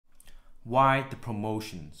why the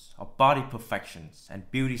promotions of body perfections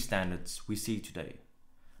and beauty standards we see today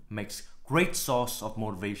makes great source of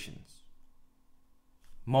motivations.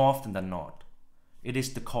 More often than not, it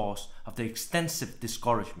is the cause of the extensive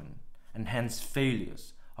discouragement and hence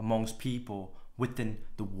failures amongst people within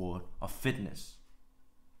the world of fitness.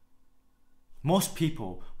 Most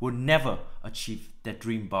people will never achieve their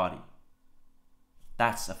dream body.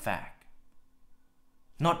 That's a fact.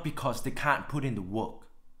 Not because they can't put in the work,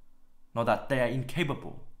 nor that they are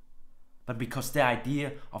incapable, but because their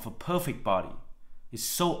idea of a perfect body is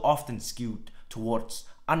so often skewed towards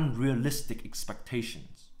unrealistic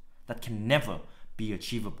expectations that can never be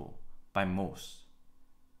achievable by most.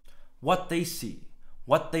 What they see,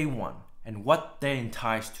 what they want, and what they're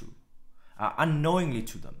enticed to are unknowingly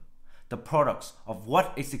to them the products of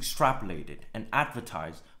what is extrapolated and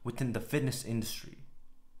advertised within the fitness industry.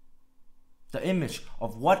 The image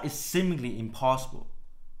of what is seemingly impossible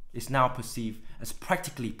is now perceived as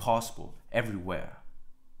practically possible everywhere.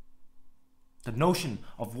 The notion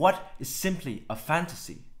of what is simply a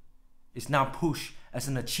fantasy is now pushed as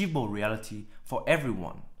an achievable reality for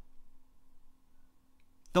everyone.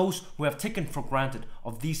 Those who have taken for granted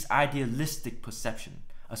of these idealistic perception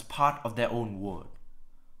as part of their own world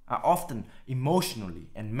are often emotionally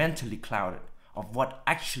and mentally clouded of what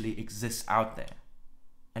actually exists out there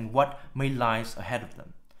and what may lies ahead of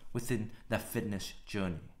them within their fitness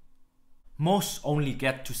journey. Most only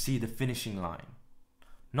get to see the finishing line,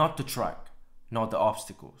 not the track, nor the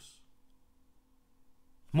obstacles.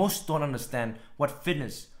 Most don't understand what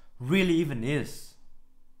fitness really even is,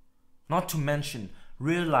 not to mention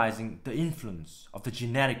realizing the influence of the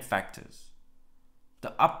genetic factors,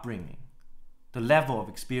 the upbringing, the level of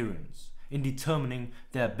experience in determining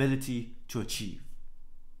their ability to achieve.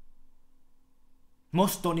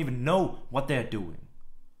 Most don't even know what they are doing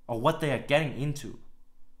or what they are getting into,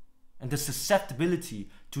 and the susceptibility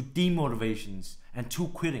to demotivations and to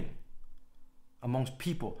quitting amongst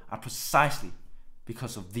people are precisely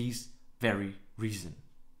because of these very reasons.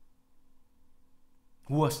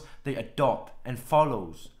 Worse, they adopt and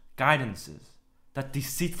follows guidances that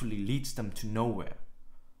deceitfully leads them to nowhere,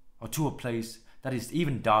 or to a place that is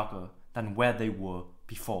even darker than where they were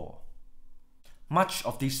before. Much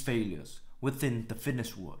of these failures within the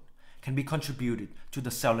fitness world can be contributed to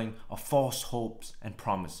the selling of false hopes and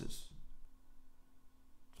promises.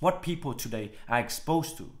 What people today are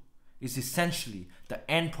exposed to is essentially the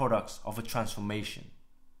end products of a transformation,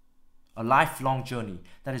 a lifelong journey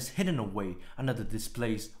that is hidden away under the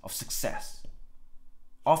displays of success,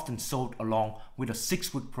 often sold along with a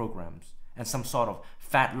 6-week programs and some sort of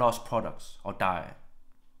fat loss products or diet.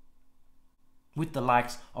 With the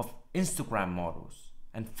likes of Instagram models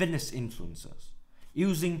and fitness influencers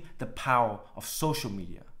using the power of social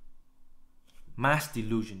media, mass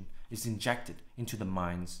delusion is injected into the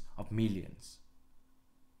minds of millions.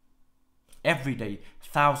 Every day,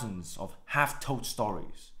 thousands of half-told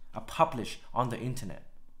stories are published on the internet,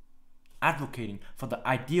 advocating for the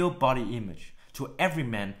ideal body image to every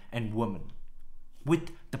man and woman,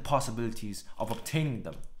 with the possibilities of obtaining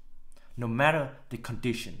them, no matter the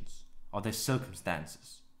conditions or their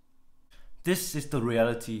circumstances. This is the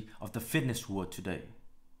reality of the fitness world today,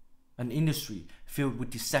 an industry filled with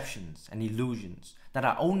deceptions and illusions that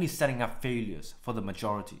are only setting up failures for the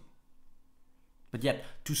majority. But yet,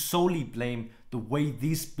 to solely blame the way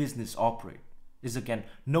these businesses operate is again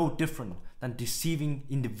no different than deceiving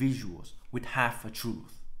individuals with half a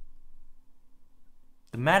truth.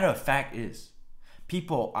 The matter of fact is,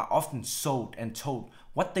 people are often sold and told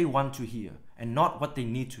what they want to hear and not what they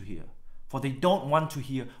need to hear, for they don't want to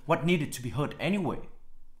hear what needed to be heard anyway.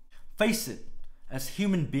 Face it, as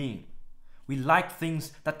human beings, we like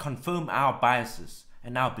things that confirm our biases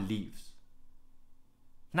and our beliefs.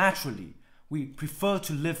 Naturally, we prefer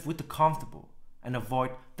to live with the comfortable and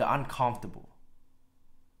avoid the uncomfortable.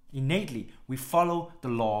 Innately, we follow the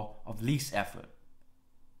law of least effort,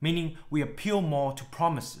 meaning we appeal more to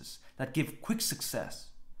promises that give quick success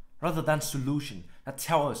rather than solutions that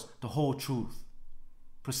tell us the whole truth,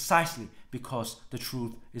 precisely because the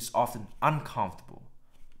truth is often uncomfortable,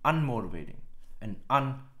 unmotivating, and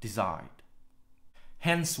undesired.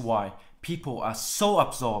 Hence why people are so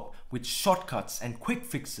absorbed with shortcuts and quick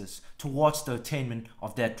fixes towards the attainment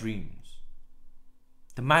of their dreams.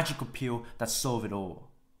 The magical pill that solves it all.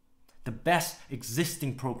 The best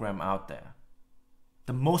existing program out there.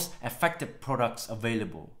 The most effective products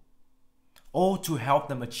available. All to help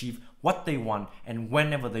them achieve what they want and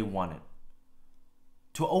whenever they want it.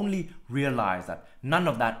 To only realize that none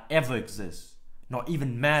of that ever exists, nor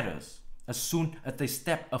even matters, as soon as they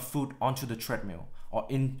step a foot onto the treadmill or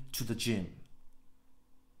into the gym.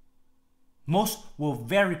 most will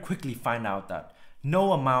very quickly find out that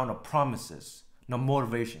no amount of promises, no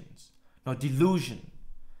motivations, no delusion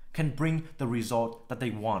can bring the result that they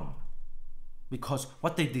want, because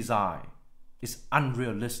what they desire is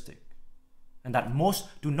unrealistic, and that most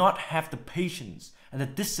do not have the patience and the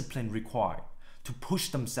discipline required to push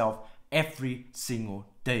themselves every single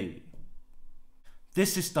day.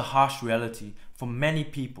 This is the harsh reality for many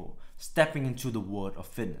people stepping into the world of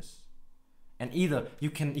fitness. And either you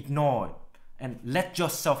can ignore it and let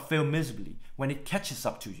yourself fail miserably when it catches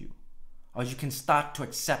up to you, or you can start to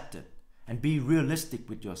accept it and be realistic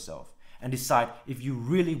with yourself and decide if you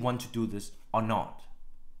really want to do this or not.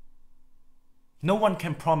 No one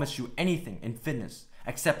can promise you anything in fitness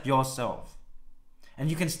except yourself. And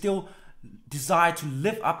you can still desire to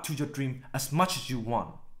live up to your dream as much as you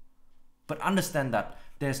want. But understand that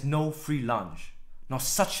there's no free lunch, nor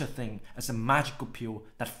such a thing as a magical pill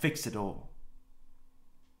that fixes it all.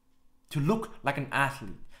 To look like an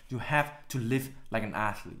athlete, you have to live like an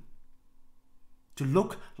athlete. To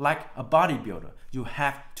look like a bodybuilder, you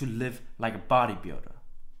have to live like a bodybuilder.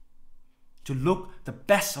 To look the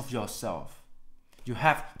best of yourself, you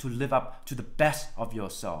have to live up to the best of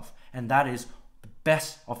yourself, and that is the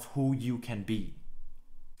best of who you can be.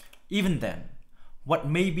 Even then, what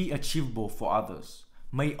may be achievable for others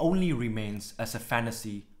may only remain as a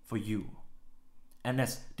fantasy for you. And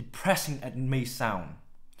as depressing as it may sound,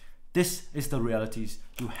 this is the realities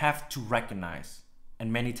you have to recognize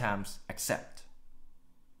and many times accept.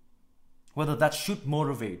 Whether that should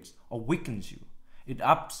motivate or weakens you, it's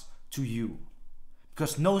up to you.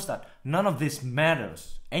 Because knows that none of this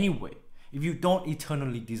matters anyway if you don't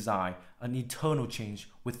eternally desire an eternal change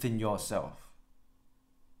within yourself.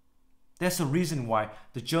 There's a reason why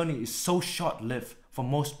the journey is so short-lived for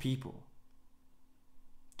most people.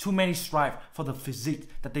 Too many strive for the physique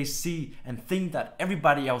that they see and think that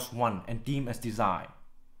everybody else want and deem as desire.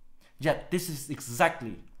 Yet this is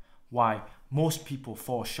exactly why most people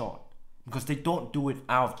fall short, because they don't do it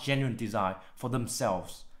out of genuine desire for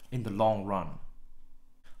themselves in the long run.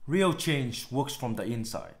 Real change works from the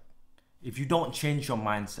inside. If you don't change your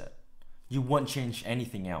mindset, you won't change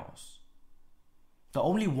anything else. The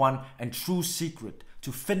only one and true secret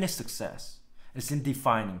to fitness success is in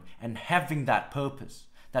defining and having that purpose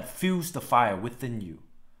that fuels the fire within you,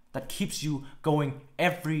 that keeps you going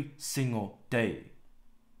every single day.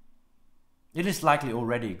 It is likely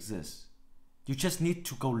already exists. You just need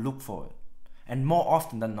to go look for it. And more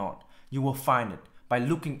often than not, you will find it by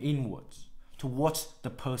looking inwards towards the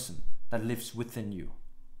person that lives within you.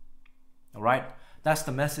 Alright, that's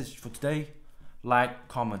the message for today. Like,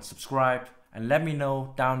 comment, subscribe, and let me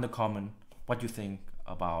know down in the comment what you think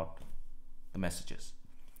about the messages.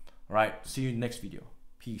 Alright, see you in the next video.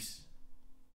 Peace.